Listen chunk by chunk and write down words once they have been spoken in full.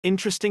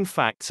Interesting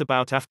facts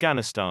about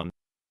Afghanistan.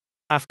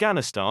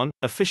 Afghanistan,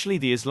 officially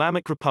the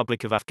Islamic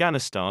Republic of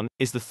Afghanistan,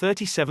 is the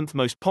 37th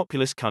most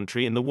populous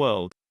country in the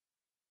world.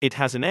 It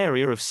has an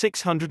area of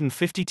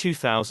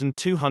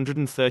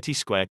 652,230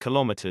 square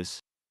kilometers.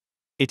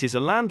 It is a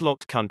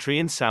landlocked country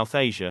in South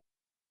Asia.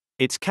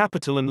 Its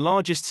capital and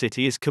largest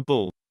city is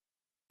Kabul.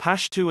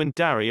 Pashto and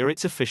Dari are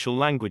its official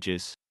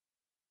languages.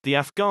 The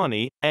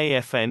Afghani,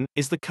 AFN,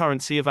 is the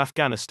currency of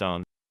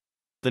Afghanistan.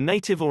 The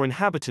native or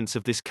inhabitants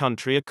of this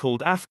country are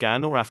called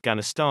Afghan or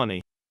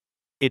Afghanistani.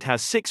 It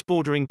has 6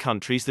 bordering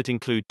countries that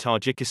include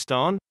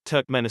Tajikistan,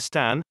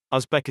 Turkmenistan,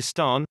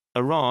 Uzbekistan,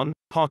 Iran,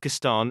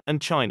 Pakistan,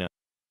 and China.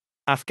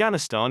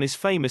 Afghanistan is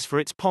famous for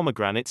its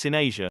pomegranates in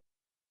Asia.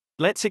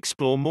 Let's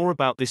explore more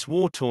about this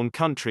war-torn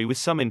country with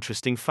some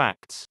interesting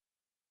facts.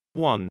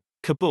 1.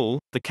 Kabul,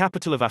 the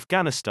capital of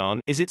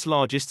Afghanistan, is its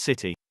largest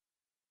city.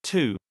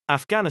 2.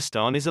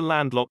 Afghanistan is a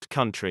landlocked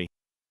country.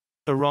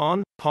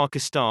 Iran,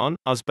 Pakistan,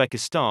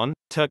 Uzbekistan,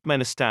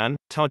 Turkmenistan,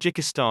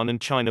 Tajikistan and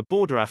China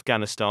border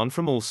Afghanistan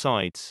from all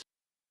sides.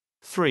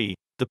 3.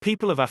 The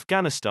people of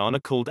Afghanistan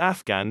are called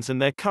Afghans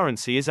and their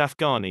currency is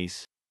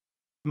Afghanis.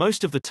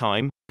 Most of the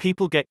time,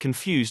 people get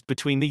confused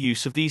between the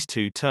use of these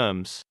two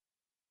terms.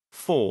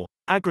 4.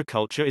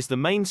 Agriculture is the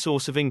main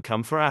source of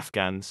income for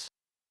Afghans.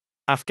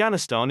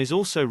 Afghanistan is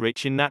also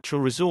rich in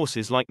natural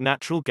resources like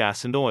natural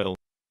gas and oil.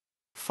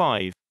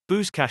 5.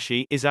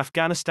 Buzkashi is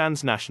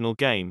Afghanistan's national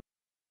game.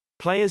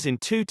 Players in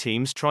 2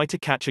 teams try to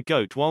catch a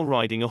goat while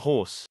riding a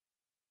horse.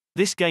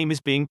 This game is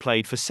being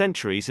played for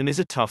centuries and is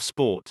a tough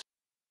sport.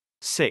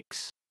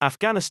 6.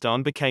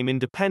 Afghanistan became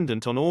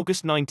independent on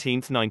August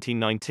 19,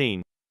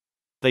 1919.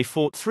 They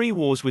fought 3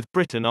 wars with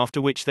Britain after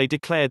which they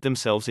declared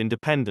themselves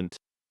independent.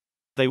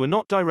 They were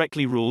not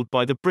directly ruled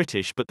by the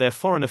British but their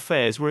foreign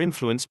affairs were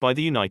influenced by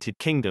the United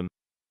Kingdom.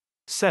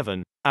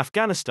 7.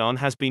 Afghanistan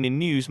has been in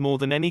news more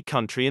than any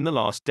country in the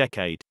last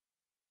decade.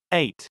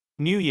 8.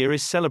 New Year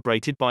is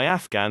celebrated by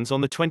Afghans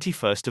on the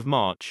 21st of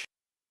March.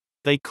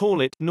 They call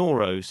it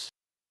Nowruz.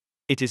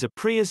 It is a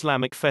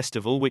pre-Islamic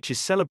festival which is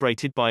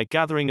celebrated by a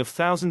gathering of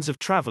thousands of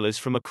travelers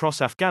from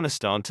across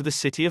Afghanistan to the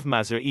city of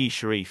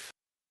Mazar-e-Sharif.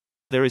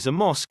 There is a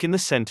mosque in the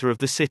center of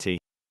the city.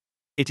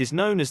 It is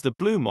known as the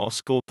Blue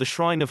Mosque or the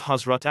Shrine of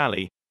Hazrat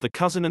Ali, the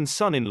cousin and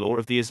son-in-law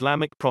of the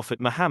Islamic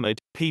prophet Muhammad,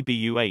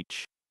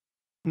 PBUH.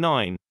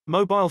 9.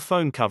 Mobile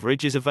phone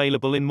coverage is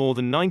available in more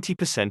than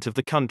 90% of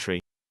the country.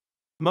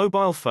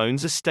 Mobile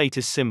phones are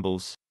status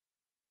symbols.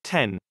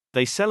 10.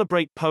 They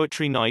celebrate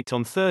Poetry Night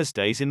on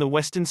Thursdays in the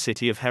western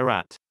city of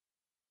Herat.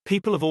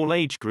 People of all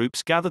age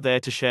groups gather there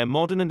to share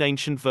modern and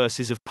ancient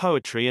verses of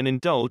poetry and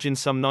indulge in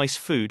some nice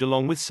food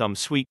along with some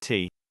sweet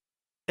tea.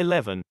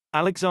 11.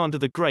 Alexander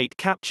the Great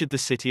captured the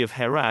city of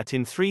Herat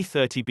in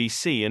 330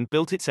 BC and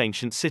built its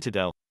ancient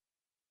citadel.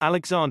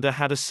 Alexander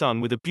had a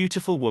son with a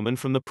beautiful woman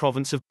from the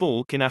province of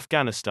Balkh in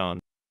Afghanistan.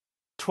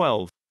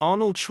 12.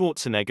 Arnold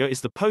Schwarzenegger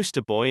is the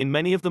poster boy in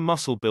many of the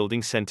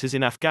muscle-building centers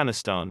in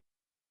Afghanistan.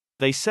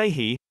 They say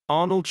he,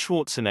 Arnold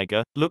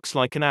Schwarzenegger, looks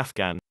like an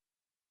Afghan.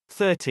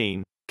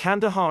 13.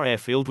 Kandahar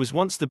Airfield was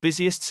once the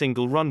busiest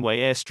single-runway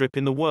airstrip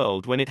in the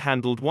world when it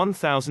handled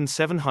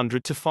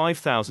 1,700 to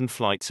 5,000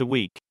 flights a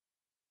week.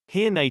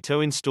 Here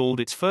NATO installed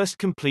its first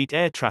complete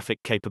air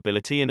traffic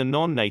capability in a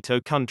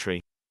non-NATO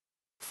country.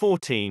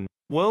 14.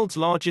 World's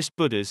largest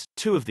Buddhas,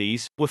 2 of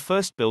these, were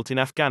first built in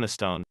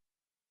Afghanistan.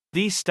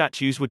 These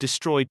statues were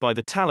destroyed by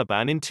the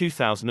Taliban in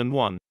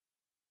 2001.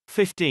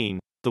 15.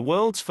 The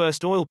world's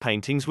first oil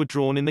paintings were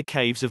drawn in the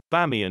caves of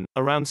Bamiyan,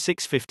 around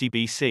 650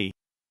 BC.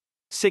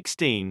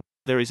 16.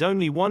 There is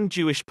only one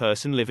Jewish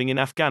person living in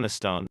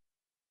Afghanistan.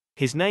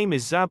 His name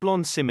is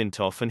Zablon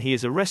Simintov and he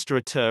is a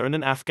restaurateur and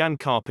an Afghan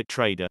carpet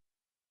trader.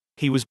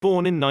 He was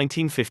born in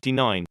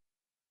 1959.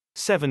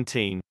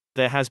 17.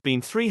 There has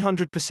been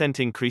 300%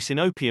 increase in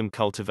opium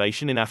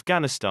cultivation in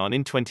Afghanistan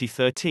in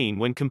 2013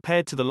 when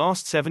compared to the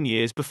last 7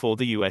 years before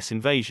the US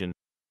invasion.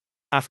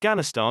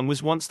 Afghanistan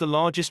was once the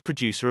largest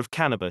producer of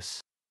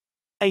cannabis.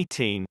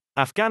 18.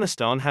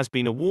 Afghanistan has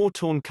been a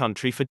war-torn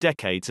country for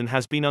decades and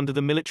has been under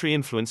the military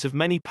influence of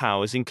many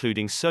powers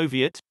including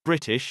Soviet,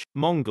 British,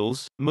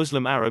 Mongols,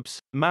 Muslim Arabs,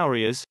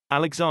 Mauryas,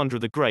 Alexander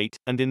the Great,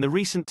 and in the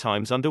recent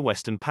times under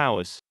Western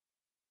powers.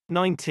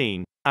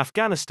 19.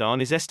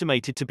 Afghanistan is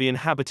estimated to be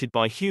inhabited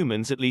by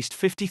humans at least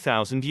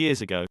 50,000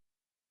 years ago.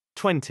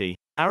 20.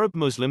 Arab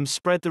Muslims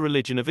spread the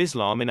religion of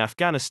Islam in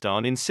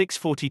Afghanistan in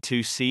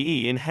 642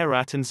 CE in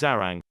Herat and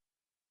Zarang.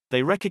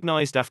 They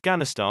recognized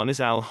Afghanistan as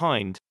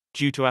Al-Hind,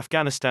 due to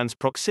Afghanistan's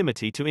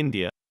proximity to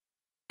India.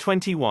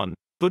 21.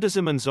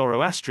 Buddhism and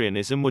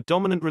Zoroastrianism were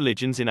dominant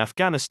religions in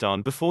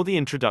Afghanistan before the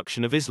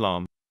introduction of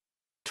Islam.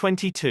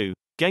 22.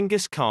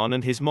 Genghis Khan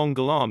and his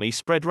Mongol army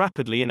spread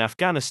rapidly in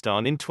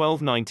Afghanistan in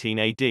 1219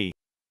 AD.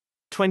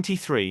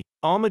 23.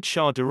 Ahmad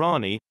Shah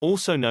Durrani,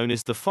 also known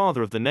as the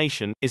Father of the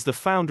Nation, is the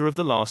founder of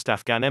the last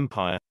Afghan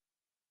empire.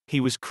 He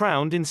was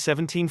crowned in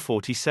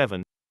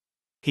 1747.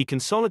 He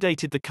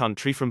consolidated the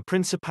country from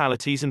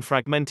principalities and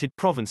fragmented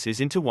provinces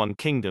into one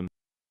kingdom.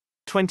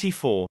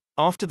 24.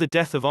 After the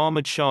death of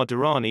Ahmad Shah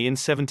Durrani in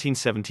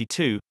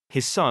 1772,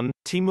 his son,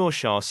 Timur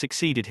Shah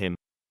succeeded him.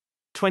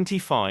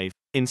 25.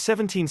 In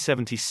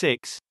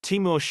 1776,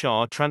 Timur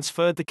Shah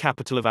transferred the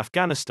capital of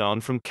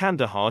Afghanistan from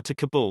Kandahar to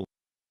Kabul.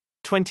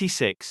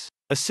 26.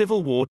 A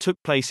civil war took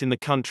place in the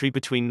country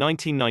between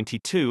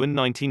 1992 and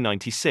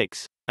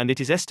 1996, and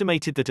it is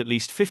estimated that at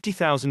least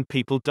 50,000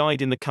 people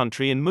died in the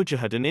country in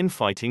Mujahideen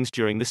infightings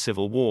during the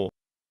civil war.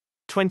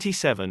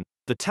 27.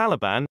 The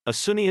Taliban, a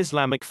Sunni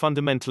Islamic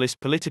fundamentalist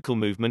political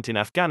movement in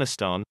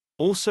Afghanistan,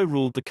 also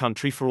ruled the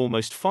country for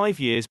almost 5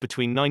 years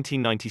between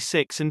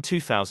 1996 and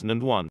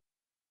 2001.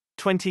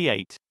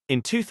 28.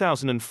 In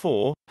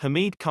 2004,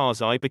 Hamid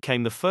Karzai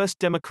became the first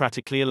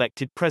democratically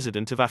elected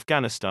president of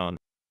Afghanistan.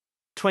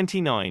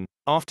 29.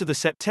 After the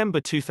September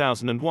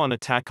 2001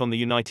 attack on the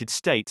United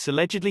States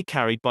allegedly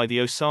carried by the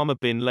Osama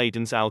bin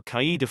Laden's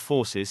al-Qaeda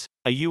forces,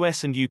 a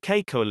US and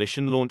UK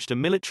coalition launched a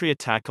military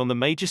attack on the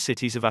major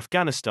cities of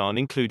Afghanistan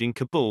including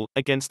Kabul,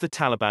 against the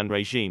Taliban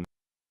regime.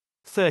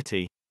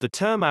 30. The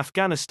term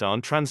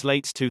Afghanistan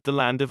translates to the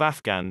land of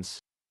Afghans.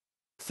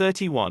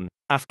 31.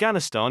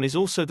 Afghanistan is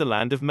also the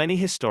land of many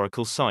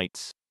historical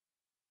sites.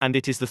 And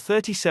it is the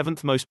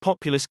 37th most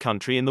populous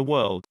country in the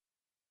world.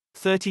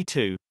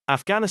 32.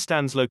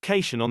 Afghanistan's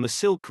location on the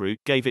Silk Route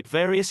gave it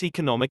various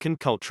economic and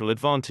cultural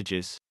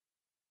advantages.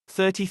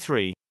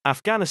 33.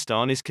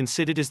 Afghanistan is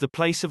considered as the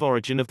place of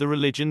origin of the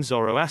religion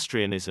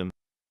Zoroastrianism.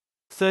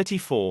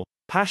 34.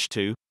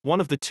 Pashto,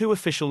 one of the two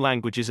official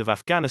languages of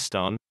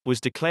Afghanistan,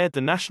 was declared the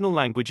national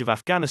language of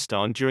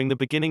Afghanistan during the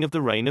beginning of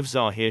the reign of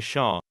Zahir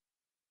Shah.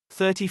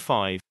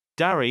 35.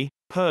 Dari,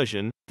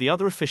 Persian, the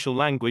other official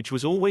language,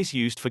 was always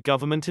used for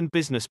government and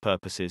business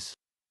purposes.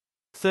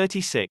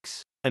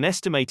 36. An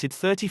estimated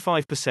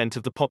 35%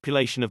 of the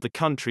population of the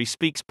country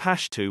speaks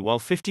Pashto while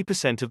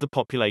 50% of the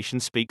population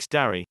speaks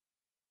Dari.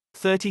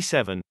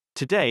 37.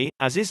 Today,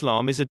 as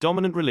Islam is a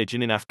dominant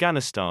religion in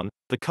Afghanistan,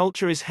 the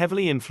culture is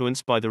heavily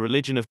influenced by the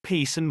religion of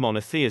peace and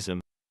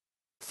monotheism.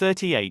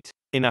 38.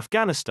 In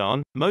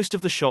Afghanistan, most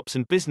of the shops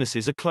and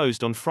businesses are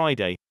closed on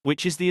Friday,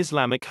 which is the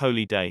Islamic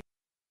holy day.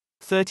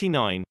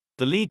 39.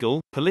 The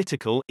legal,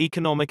 political,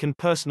 economic and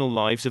personal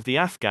lives of the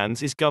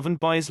Afghans is governed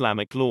by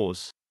Islamic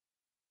laws.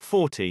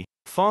 40.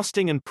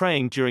 Fasting and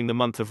praying during the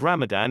month of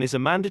Ramadan is a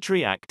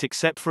mandatory act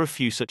except for a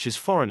few such as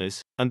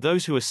foreigners, and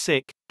those who are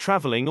sick,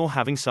 traveling or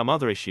having some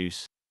other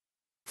issues.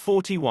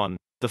 41.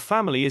 The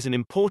family is an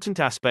important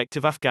aspect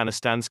of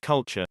Afghanistan's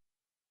culture.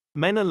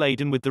 Men are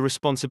laden with the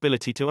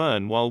responsibility to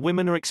earn while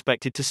women are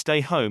expected to stay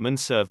home and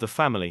serve the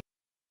family.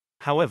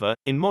 However,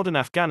 in modern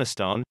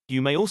Afghanistan,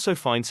 you may also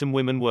find some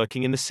women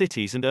working in the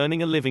cities and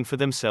earning a living for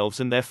themselves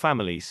and their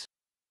families.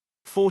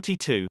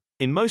 42.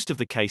 In most of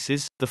the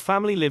cases, the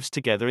family lives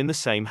together in the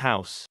same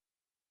house.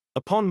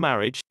 Upon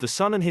marriage, the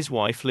son and his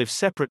wife live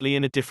separately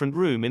in a different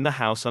room in the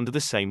house under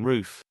the same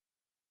roof.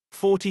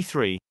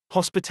 43.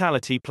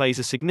 Hospitality plays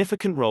a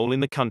significant role in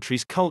the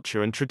country's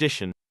culture and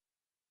tradition.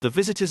 The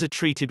visitors are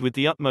treated with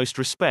the utmost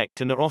respect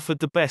and are offered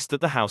the best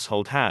that the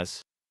household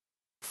has.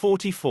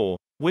 44.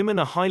 Women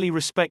are highly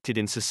respected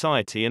in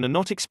society and are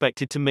not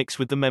expected to mix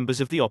with the members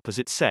of the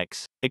opposite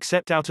sex,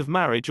 except out of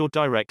marriage or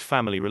direct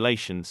family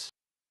relations.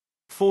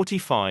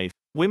 45.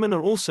 Women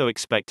are also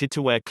expected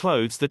to wear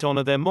clothes that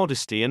honor their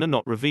modesty and are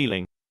not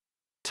revealing.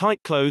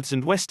 Tight clothes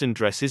and Western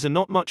dresses are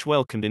not much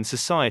welcomed in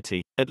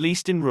society, at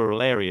least in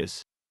rural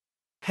areas.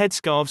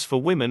 Headscarves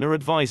for women are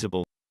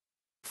advisable.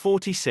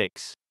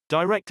 46.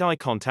 Direct eye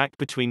contact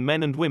between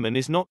men and women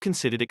is not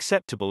considered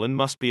acceptable and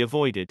must be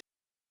avoided.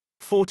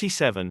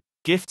 47.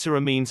 Gifts are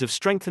a means of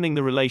strengthening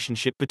the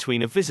relationship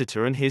between a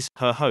visitor and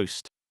her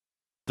host.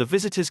 The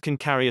visitors can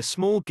carry a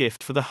small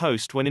gift for the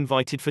host when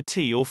invited for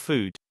tea or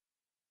food.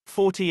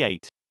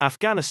 48.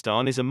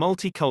 Afghanistan is a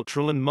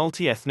multicultural and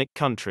multi-ethnic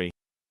country.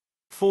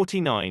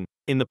 49.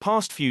 In the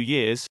past few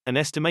years, an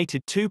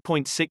estimated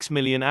 2.6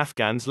 million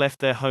Afghans left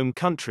their home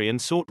country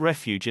and sought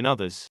refuge in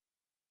others.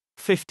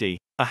 50.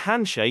 A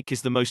handshake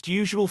is the most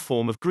usual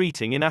form of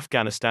greeting in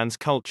Afghanistan's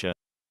culture.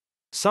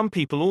 Some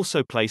people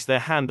also place their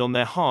hand on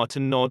their heart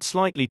and nod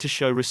slightly to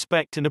show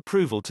respect and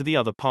approval to the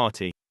other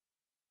party.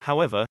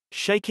 However,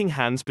 shaking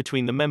hands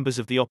between the members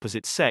of the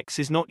opposite sex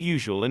is not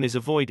usual and is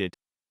avoided.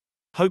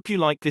 Hope you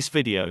like this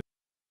video.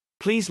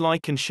 Please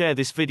like and share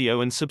this video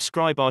and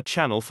subscribe our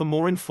channel for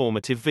more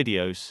informative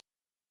videos.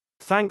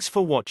 Thanks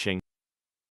for watching.